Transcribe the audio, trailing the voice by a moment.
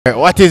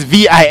What is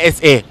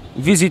VISA?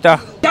 Visitor.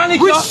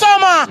 Which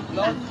summer?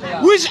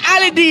 Which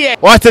holiday?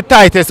 What's the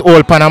tightest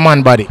hole pan a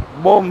man body?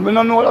 Bomb. I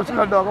don't know what's in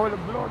the dog.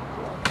 Blood.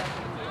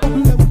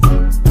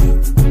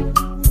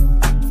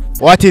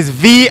 What is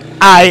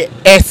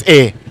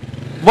VISA?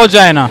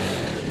 Vagina.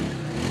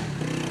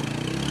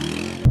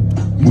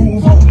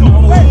 Move out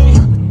no way.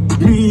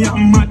 Me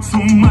I'm mad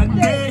from my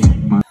day.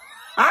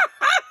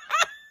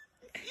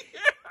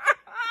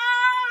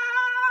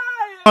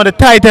 The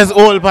tightest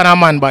hole pan a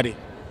man body.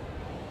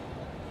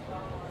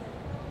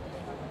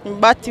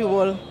 Batty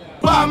wall.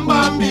 Bam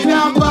bam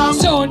bam bam.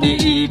 So the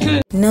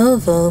eagle.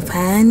 Novo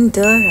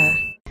Pandora.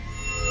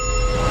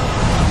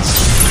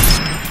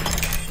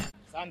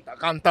 Santa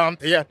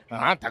cantante here.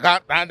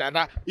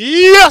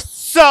 Yes,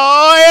 sir.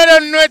 I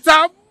don't know it's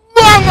a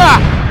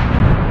banger.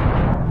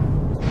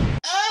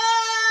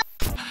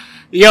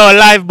 Yo,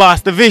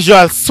 Liiveboss, the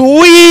visual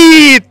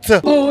sweet.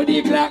 Oh,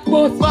 the black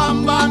boss.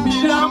 Bam bam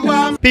bam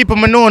bam. People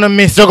may know on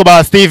Miss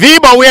Jamaica TV,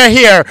 but we're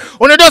here.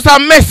 When you just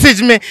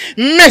message me,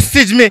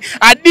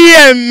 a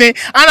DM me,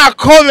 and a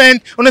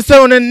comment. When you say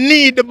when you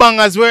need the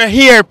bangers, we're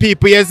here,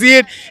 people. You see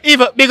it?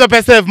 Even big up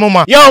yourself,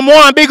 mama. Yo,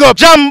 more big up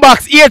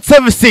Jambox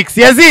 876.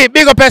 You see it?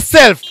 Big up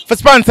yourself for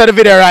sponsor the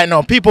video right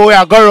now. People we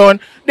are go around,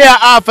 they are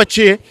half a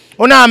tree.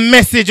 Una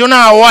message,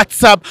 una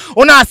WhatsApp,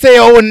 una say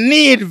you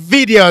need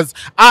videos.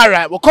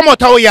 Alright, we'll come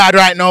out our yard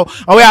right now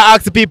and we are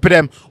asking people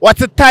them, what's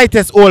the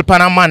tightest hole pan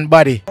a man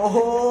body? And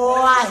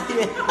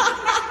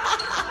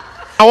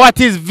what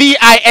is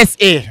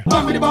VISA?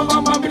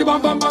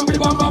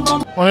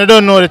 When you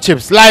don't know the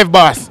chips,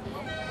 Liiveboss.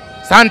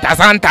 Santa.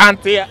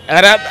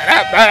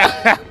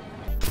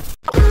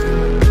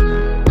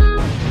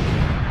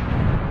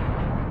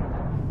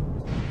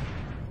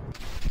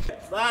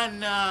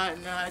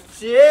 Banana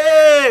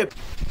chip.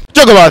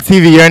 Jamaica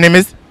TV, your name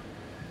is?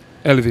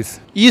 Elvis.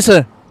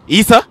 Isa.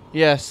 Isa?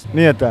 Yes.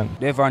 Nathan.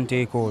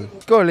 Devante Cole.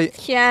 Scully.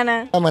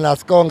 Kiana. I'm an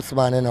skunks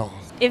man, you know.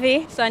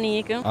 Ivy.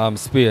 Sonique.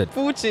 Spade.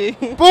 Poochie.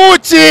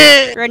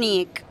 Poochie!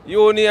 Ronique.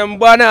 You name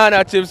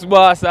Banana Chips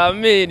Boss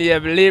and me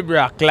name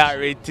Libra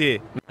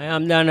Clarity. I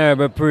am the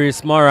Honorable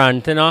Priest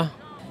Morant, you know.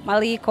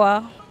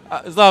 Malikwa.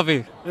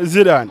 Zavi.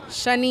 Zidane.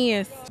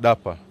 Shanice.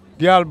 Dapper.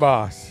 Girl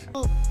Boss.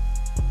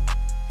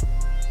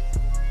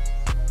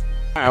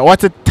 Alright,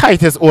 what's the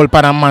tightest hole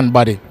pan a man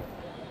body?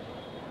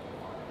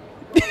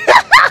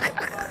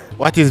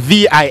 What is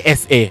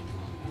VISA?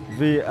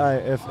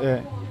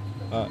 VISA.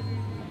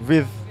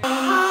 With.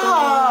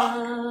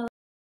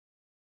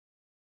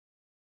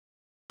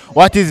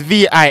 What is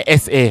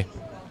VISA?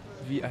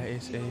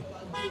 VISA.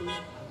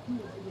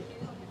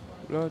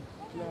 Blood.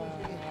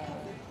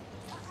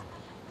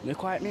 You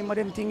quite name of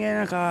them thing in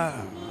a car.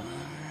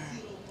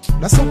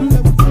 That's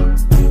something.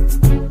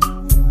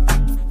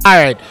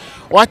 Alright,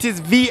 what is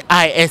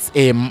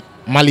VISA,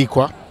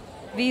 Malikwa?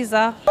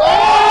 Visa.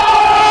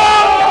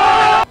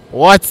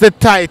 What's the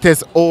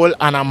tightest hole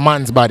on a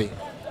man's body?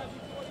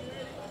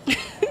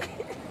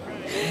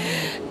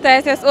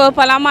 Tightest hole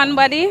for a man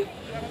body.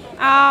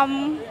 I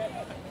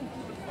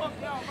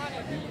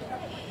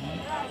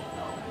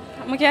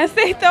can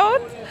say it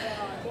out.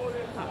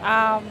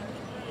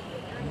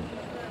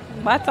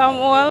 Bottom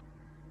hole.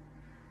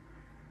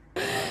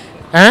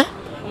 Huh?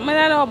 I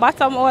don't know,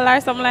 bottom hole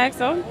or something like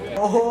so. Me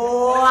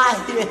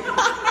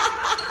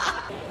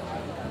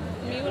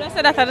would have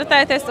said that are the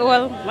tightest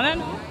hole. I don't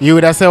know. You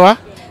would have said what?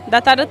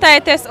 That are the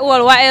tightest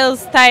hole. What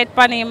else tight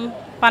pan him,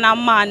 pan a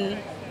man?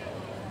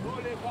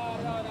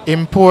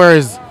 In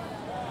pores.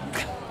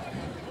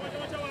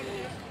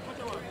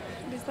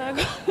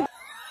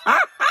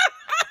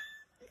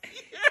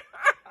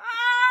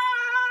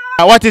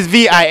 What is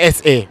VISA?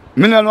 I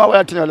don't know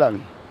what you're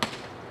telling.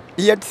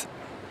 Yet.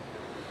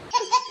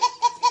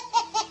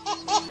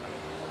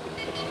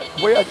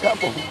 Where you come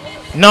from?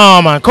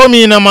 No man, come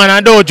in man, I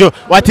dojo.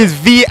 What is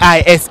VISA?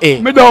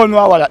 I don't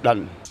know what you're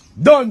done.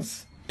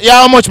 Dance.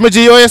 Yeah, how much my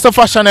G? You're so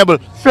fashionable.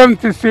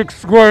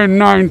 76 going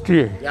 90.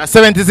 Yeah,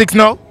 76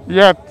 now?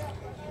 Yep.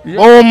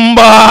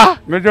 Bomba!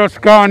 Me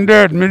just can't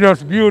dead, me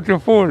just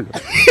beautiful.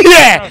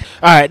 Yeah!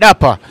 Alright,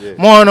 Dapper. Yeah.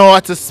 More know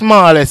what's the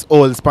smallest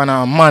hole span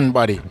a man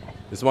body?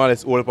 The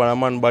smallest hole on a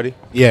man body.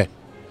 Yeah.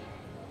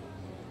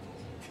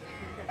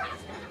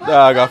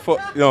 Dog,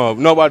 no,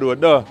 nobody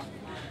would do.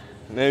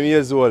 9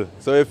 years old.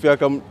 So if you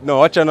come, no,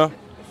 watch you know.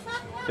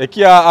 You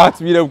can't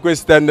ask me them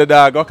question, the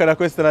dog. What kind of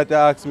question that you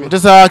ask me?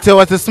 Just ask you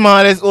what's the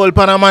smallest hole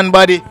pan a man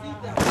body?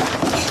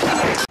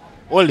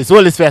 Hold this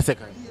for a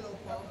second.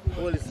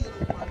 Hold this.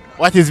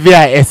 What is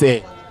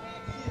VISA?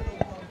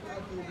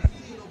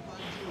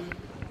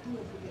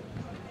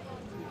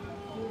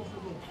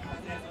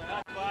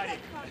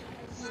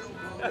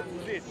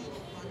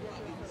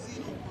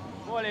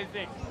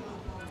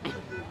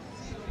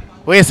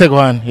 Wait a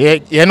second,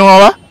 you know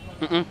what?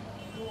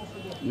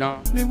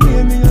 No.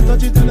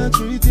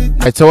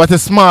 Right, so what's the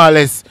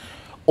smallest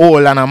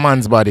hole on a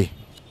man's body?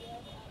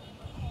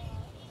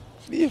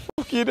 The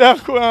fuck you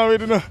that going on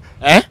with you know?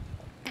 Eh?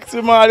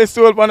 Smallest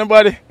hole on the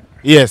body.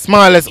 Yeah,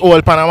 smallest hole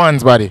on a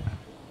man's body.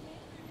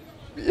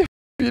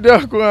 You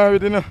that going on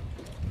with you know?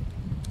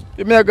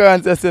 You may go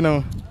and say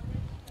no.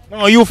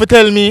 No, you for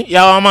tell me you're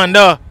a man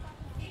though.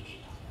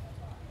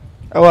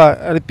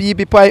 What? Are the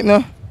PB pipe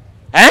now?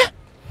 Eh?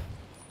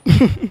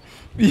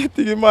 You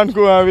think the man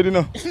go on with it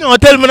now? No,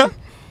 tell me now.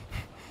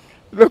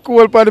 Look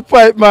hole on the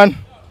pipe, man.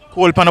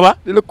 Cold pan the what?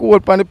 They look hole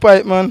on the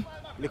pipe, man.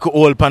 Look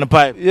hole pan the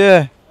pipe.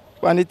 Yeah.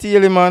 On the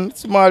tail, man.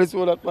 Smallest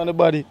hole on the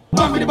body.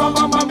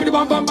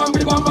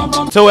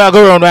 So we are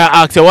going around where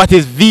I ask you, what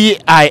is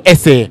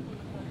VISA?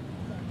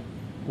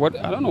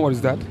 What? I don't know what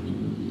is that.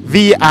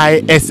 VISA.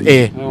 I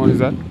don't know what is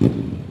that.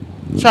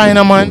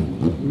 China, man.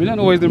 I don't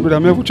know what is the brother. I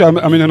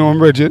mean, I know I'm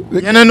Bridget. You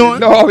don't know?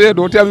 No, yeah,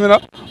 don't tell me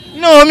that.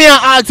 No, me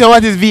I ask you,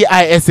 what is VISA?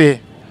 I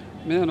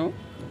don't know.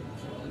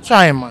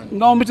 Try, man.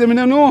 No, me tell me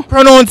no, no.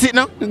 Pronounce it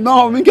now.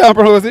 No, me can't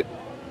pronounce it.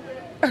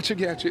 I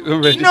trick you,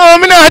 I'm Bridget. No,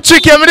 me not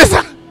trick you. Me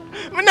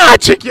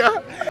not trick you.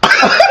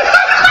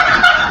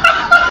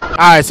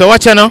 Alright, so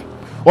watch you now.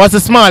 What's the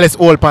smallest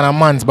hole on a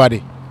man's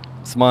body?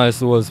 Smallest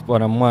holes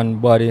on a man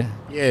body.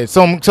 Yeah,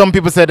 some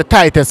people say the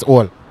tightest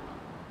hole.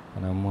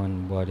 On a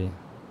man body.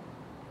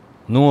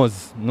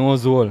 Nose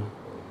hole.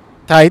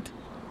 Tight?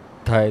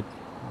 Tight.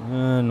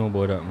 I know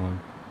about that, man.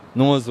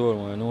 Nose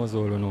hole, man. Nose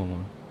hole, no,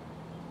 man.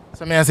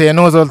 So me I say your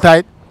nose hole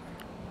tight?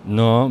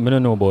 No, I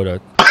don't know about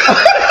that.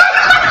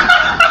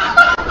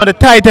 The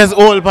tightest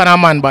hole on a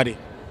man body.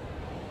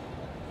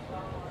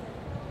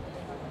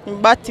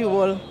 Batty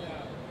wall.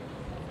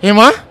 Him,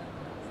 huh?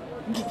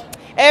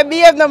 Hey,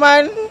 behave no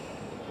man.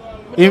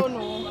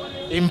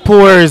 In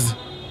pores.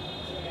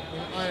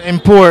 In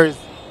pores.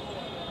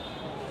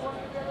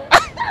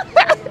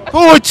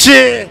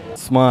 Hoochie!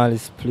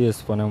 Smallest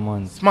place for a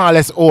man.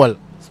 Smallest hole.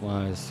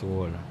 Smallest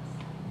hole.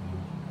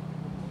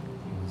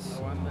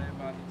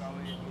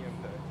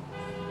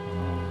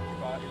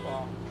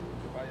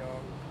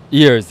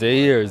 Ears,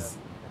 ears.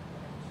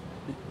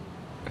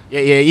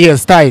 Yeah,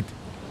 ears tight.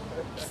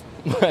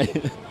 I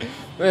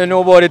don't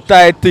know about the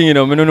tight thing, you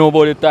know. I don't know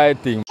about the tight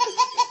thing.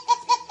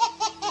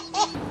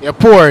 Your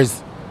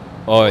pores.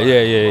 Oh,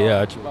 yeah.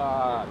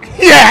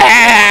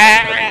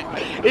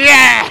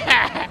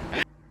 Yeah!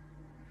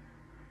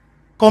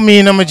 Come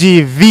in, I'm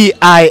G. VISA.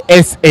 I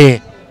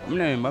don't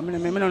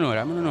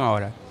know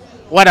that.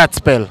 What that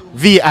spell?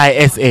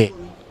 VISA.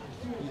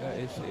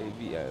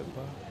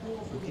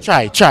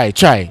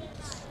 Try.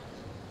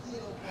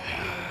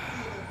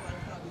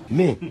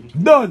 Me.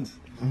 Done.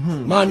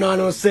 Man,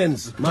 no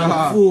sense.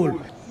 Man,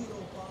 fool.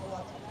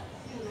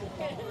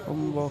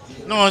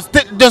 No,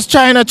 just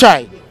try and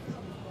try.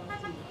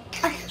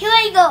 Here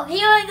we go.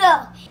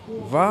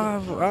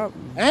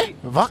 Eh?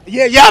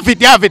 Yeah, you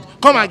have it.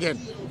 Come again.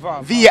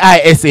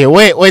 VISA.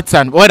 Wait,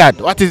 son.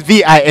 What is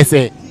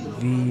VISA?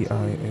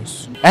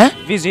 VIS. Eh?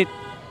 Visit.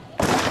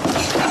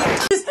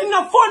 This thing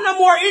not fun no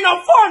more. It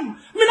not fun.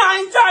 Me not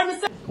enjoy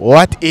myself.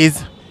 What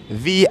is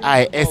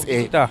VISA?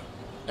 Visitor.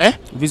 Eh?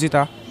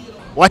 Visitor.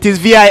 What is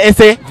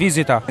VISA?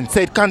 Visitor. And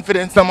say it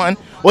confidence, man.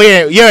 Oh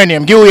yeah, your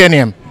name. Give your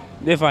name.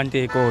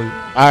 Devante call.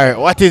 Alright,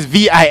 what is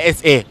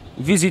VISA?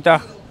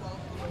 Visitor.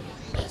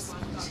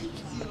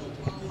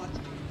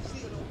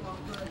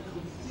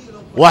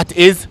 What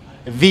is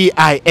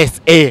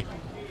VISA?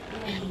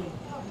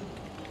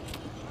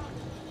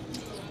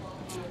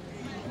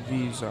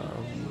 Visa.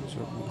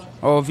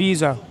 Oh,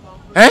 visa.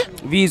 Eh?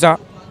 Visa.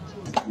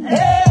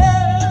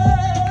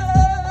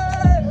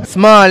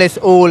 Smallest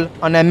hole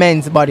on a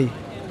man's body.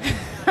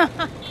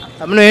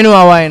 I know you know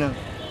why now.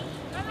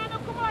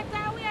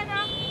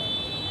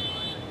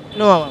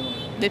 No,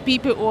 The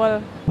people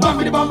all.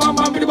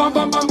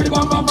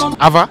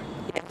 Ava?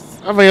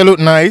 Yes. Ava, you look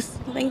nice.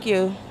 Thank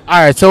you.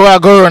 Alright, so we're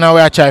going and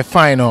we're trying to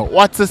find out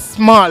what's the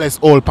smallest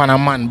hole on a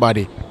man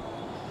body.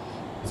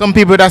 Some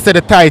people that say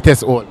the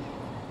tightest hole.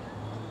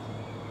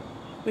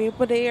 Where you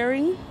put the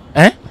earring?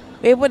 Eh?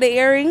 Where you put the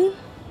earring?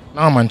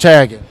 No man, try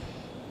again.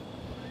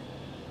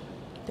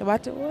 The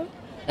bottle hole?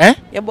 Eh?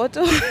 Your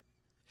bottle?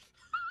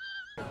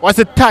 What's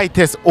the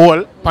tightest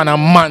hole on a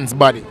man's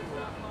body?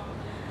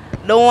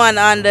 The one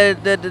on the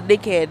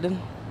dickhead.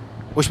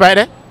 Which part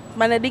there?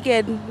 Man, the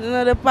dickhead. You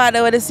know the part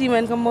where the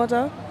semen come out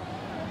of?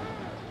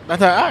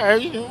 That I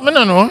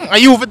don't know. Are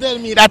you for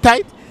telling me that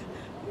tight?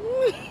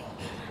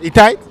 It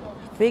tight?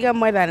 Figure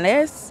more than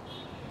less.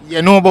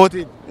 You know about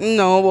it?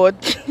 No,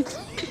 but...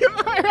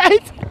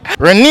 Alright.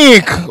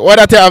 Renique, what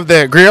that you have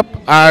there? Grape?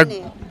 A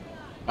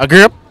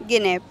grape?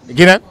 Guinea.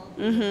 Guinea?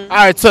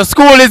 Alright, so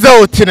school is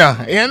out, you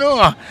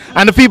know.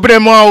 And the people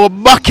them are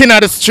back in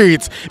the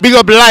streets. Big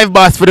up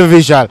Liiveboss for the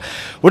visual.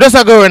 We just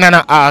go in and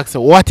ask,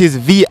 what is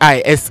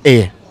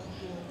VISA?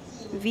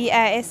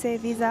 VISA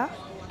visa.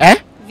 Eh?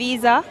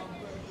 Visa.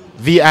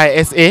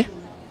 VISA?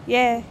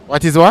 Yeah.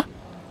 What is what?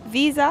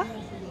 Visa.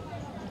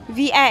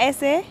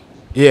 VISA.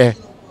 Yeah.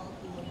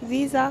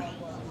 Visa.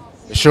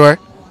 You sure?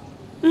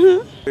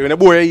 When you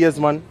bore your ears,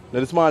 man,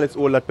 the smallest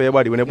hole that for your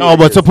body. When you No,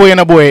 but suppose you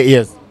not bore your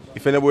ears.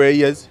 If you bore your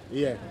ears,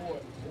 yeah.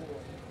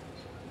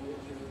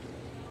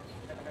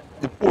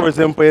 the pores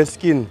them for your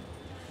skin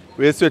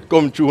where sweat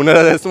come through, none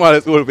of the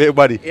smallest hole for your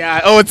body.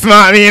 Yeah,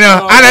 outsmart me, you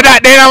know. And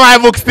that they in my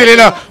book still, you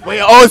know. But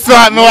you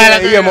outsmart me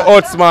while Yeah, I'm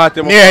outsmart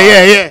him.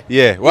 Yeah.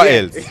 Yeah, what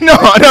else? No.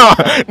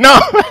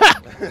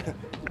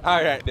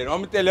 Alright then,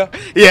 I'm tell you.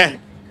 Yeah.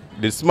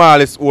 The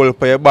smallest hole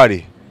for your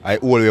body, I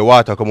hole where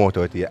water come out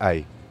of your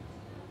eye.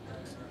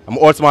 I'm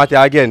outsmart you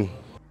again.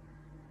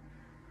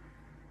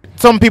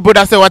 Some people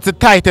that say what's the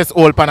tightest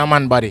hole on a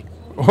man body?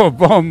 Oh,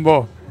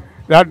 Bumbo.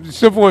 That's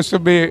supposed to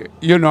be,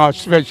 you know, a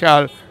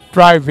special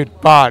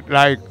private part,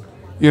 like,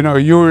 you know,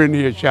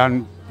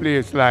 urination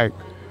place, like,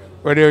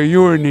 where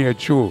you urinate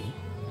through.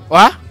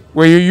 What?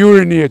 Where you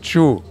urinate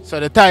through. So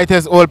the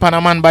tightest hole on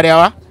a man body,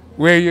 what?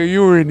 Where you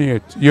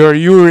urinate. Your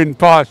urine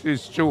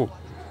passes through.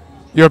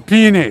 Your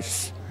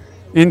penis.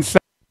 Inside.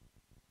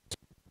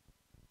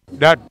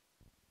 That,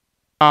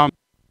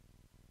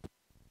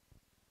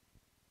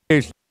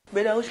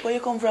 Brother, where you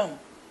come from?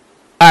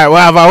 Alright, we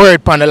have a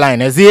word on the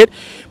line, is it?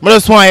 I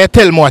just want you to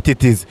tell me what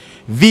it is.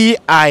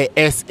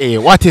 V-I-S-A.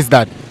 What is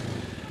that?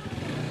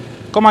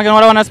 Come again,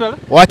 what I want to spell?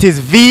 What is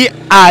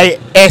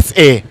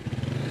V-I-S-A?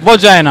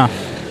 Vagina.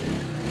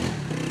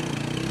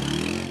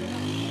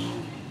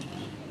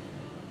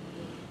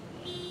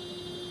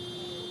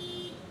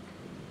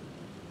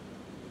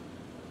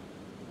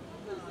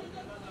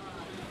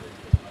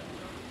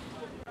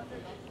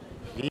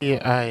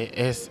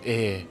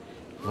 V-I-S-A.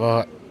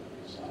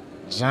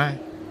 Vagina.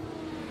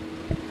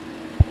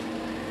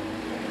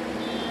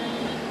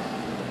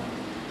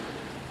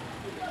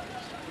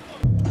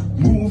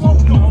 Move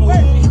out now.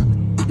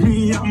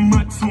 Me a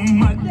mad some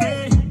mad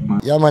day.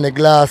 Yeah, man, the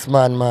glass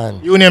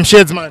man. You name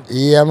Shades, man?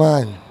 Yeah,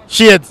 man.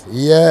 Shades?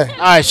 Yeah.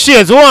 Alright,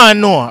 Shades, who want to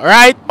know,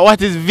 right?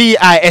 What is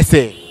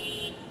V-I-S-A?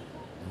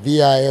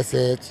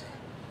 V-I-S-H.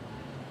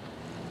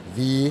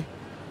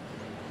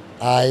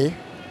 V-I-S-H.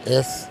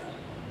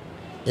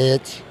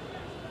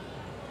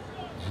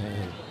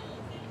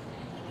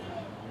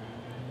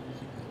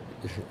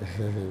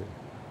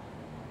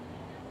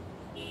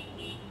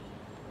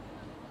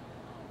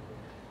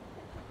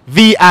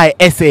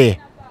 V-I-S-A.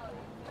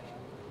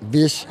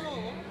 Vish.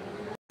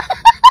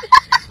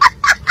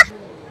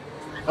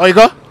 How you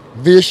go?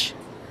 Vish.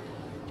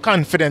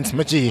 Confidence,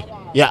 my G.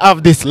 You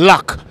have this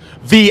lock.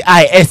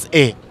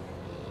 V-I-S-A.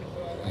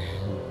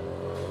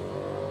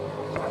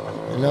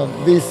 You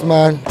know, this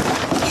man.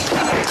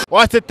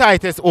 What's the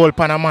tightest hole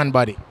on a man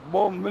body?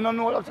 Boom, I don't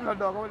know what's in the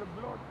dog.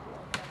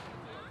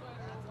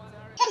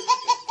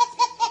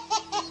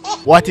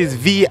 What is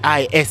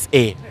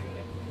V-I-S-A?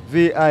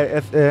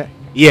 V-I-F-A.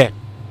 Yeah.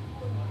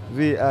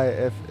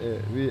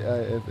 V-I-F-A.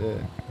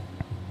 V-I-F-A.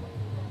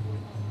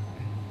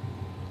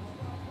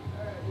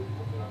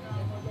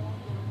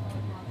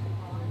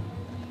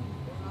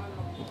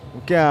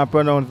 You can't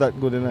pronounce that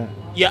good enough.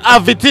 You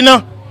have it, you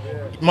know?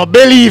 I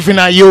believe in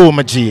you,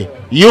 my G.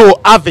 You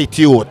have it,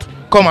 youth.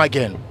 Come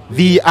again.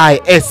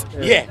 V-I-S.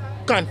 Yeah.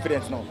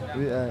 Confidence now.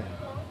 V-I.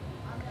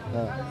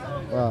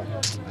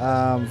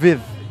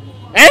 Viv.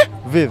 Eh?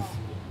 Viv.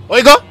 Where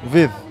you go?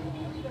 Viv.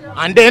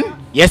 And then,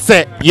 yes,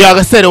 sir. You have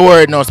to say the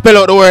word now. Spell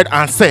out the word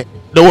and say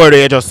the word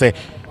you just say.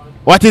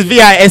 What is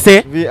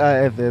V-I-S-A?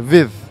 V-I-F-A.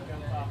 Viv.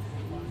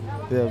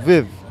 Yeah,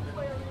 Viv.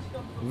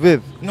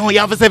 Viv. No, you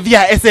have to say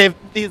V-I-S-A.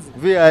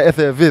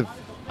 V-I-F-A. Viv.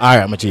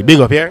 Alright, Machi. Big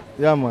up here.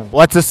 Yeah, man.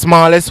 What's the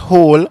smallest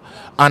hole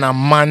on a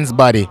man's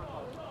body?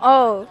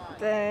 Oh,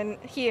 then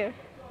here.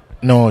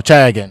 No,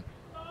 try again.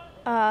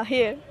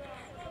 Here.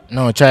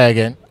 No, try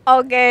again.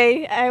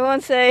 Okay, I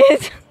won't say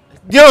it.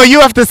 Yo, you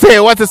have to say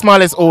what's the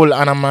smallest hole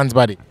on a man's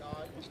body?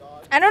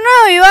 I don't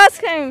know, you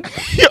ask him.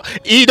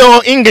 He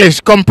don't English,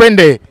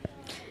 comprende?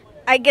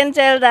 I can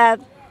tell that.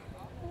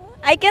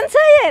 I can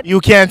say it. You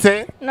can't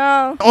say it?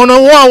 No. On the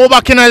one, we're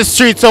back in the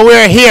street, so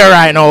we're here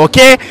right now,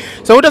 okay?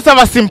 So we just have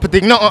a simple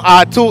thing,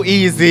 not too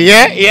easy,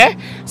 yeah?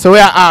 So we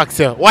are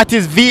asking you, what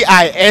is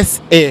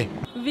V-I-S-A?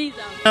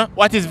 Visa.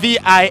 What is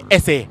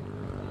V-I-S-A?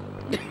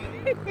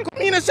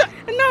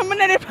 No, I'm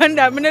not on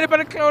that. I'm not on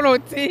the clown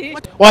out.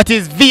 What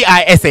is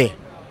V-I-S-A?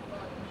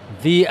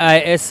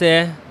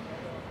 V-I-S-A.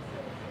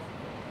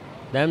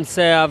 Them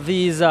say a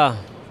visa.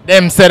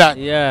 Them say that?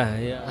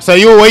 Yeah. So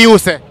you, what you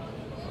say?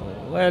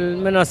 Well,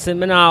 me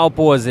not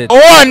oppose it.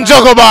 One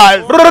juggle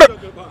ball.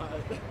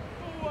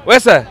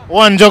 Where's that?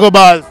 One juggle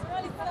ball.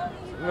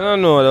 I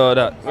don't know about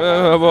that. I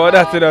don't know about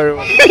that in the room.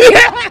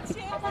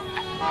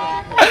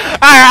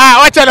 Alright,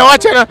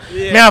 watch out.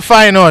 Yeah. May I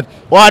find out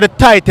what are the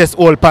tightest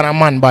hole on a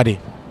man body?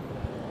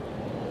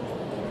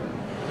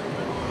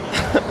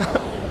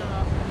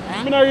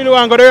 I don't really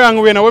want to go the wrong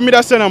way now. What me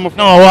that say now? No,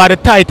 what are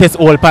the tightest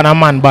hole on a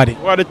man body?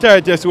 What are the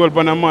tightest hole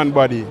on a man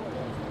body?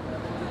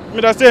 Me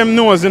that say him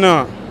nose, you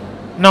know.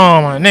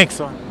 No, man. Next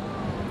one.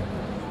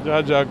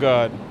 Jaja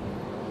God.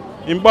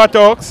 In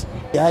buttocks?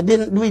 Yeah, I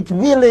didn't do it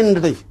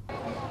willingly.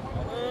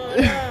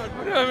 I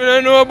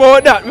don't know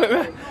about that.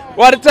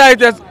 What the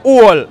tightest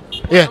hole?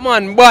 Yeah.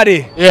 Man,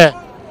 body. Yeah.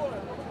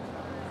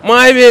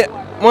 Maybe.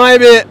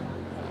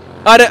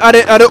 Are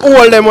the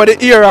hole them where the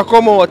ear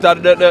come out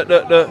of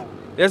the.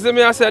 You see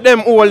me? I say them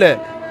hole there.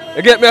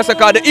 You get me? I say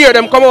cause the ear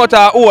them come out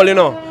of hole, you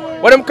know.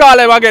 What them call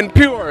them again?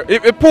 Pure.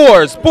 It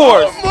pours.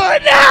 Pours.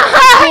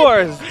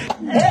 Pours.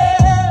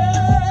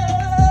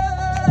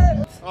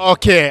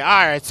 Okay,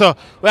 alright. So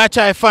we are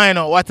trying to find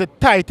out what's the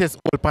tightest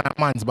hole on a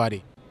man's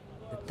body.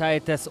 The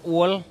tightest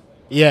hole?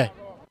 Yeah.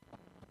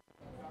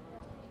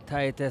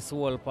 Tightest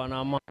hole on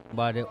a man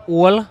body.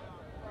 Hole?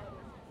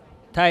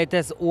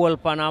 Tightest hole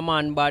on a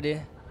man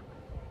body?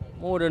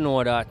 Who don't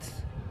know that?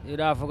 You'd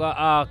have to go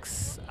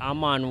ask a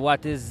man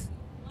what is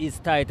his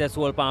tightest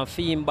hole on a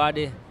female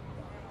body.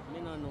 Me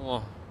don't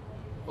know.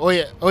 Oh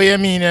you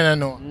mean you don't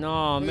know?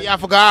 No. You have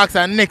to go ask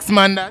the next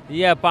man that?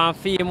 Yeah, on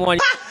female one.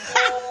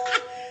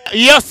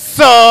 Yes,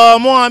 sir. I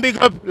want to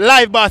big up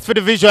Liiveboss for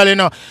the visual, you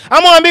know.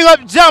 I want to big up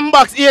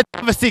Jambox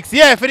 856,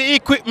 yeah, for the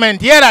equipment,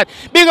 yeah, that.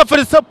 Big up for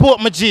the support,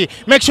 my G.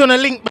 Make sure to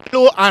link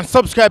below and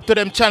subscribe to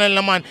them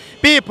channel, man.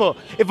 People,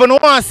 if you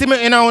want to see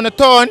me in on the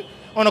town,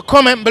 on the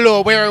comment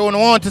below where you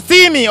want to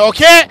see me,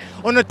 okay?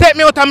 Want to take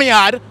me out of my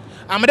yard.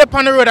 I'm up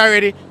on the road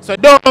already, so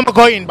don't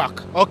go in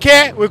back,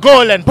 okay? We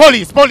go then.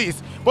 Police, my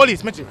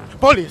G.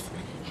 Police.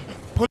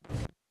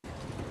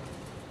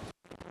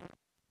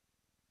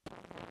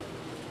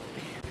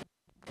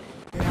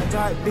 I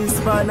got this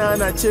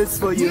banana chips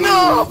for you.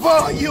 No,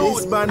 for you.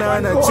 This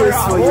banana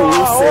chips for you.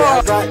 Say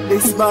I got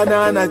this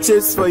banana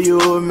chips for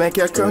you. Make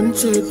your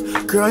crunchy.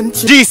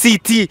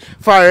 GCT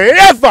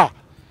forever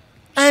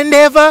and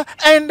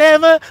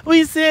ever.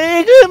 We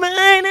say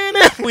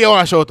goodbye. We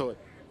want to shout out.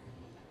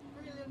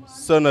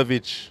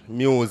 Sonovich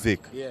Music.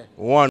 Yeah.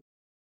 One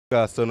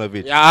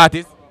Sonovich. Yeah,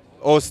 artist.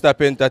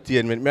 Stop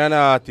Entertainment. Me an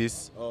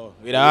artist. Oh,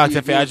 we don't ask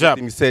if you a job.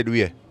 Thing said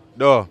we.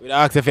 Do. We don't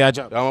ask if you a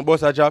job. I'm a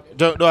boss a job.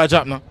 Do a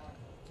job now.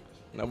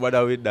 No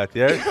bother with that,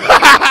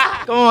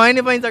 yeah? Come on,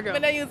 anybody on Instagram? I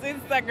don't use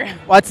Instagram.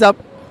 WhatsApp?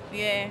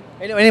 Yeah.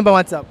 Anybody on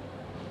WhatsApp?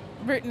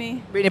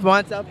 Brittany. Brittany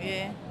on WhatsApp?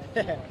 Yeah.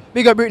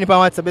 Big up Brittany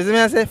on WhatsApp. Is it me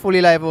I say fully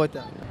live out?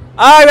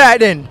 Alright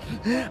then.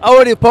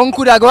 How the punk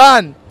could have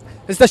gone?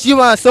 Mr. She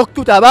want to suck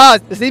to the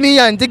bars. You see me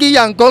and Diggy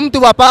and come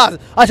to a pass.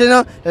 I say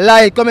no,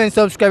 like, comment,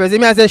 subscribe. You see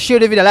me I say share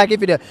the video, like the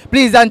video.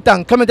 Please and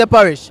thank. Come to the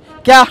parish.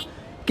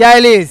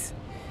 Kia Liz.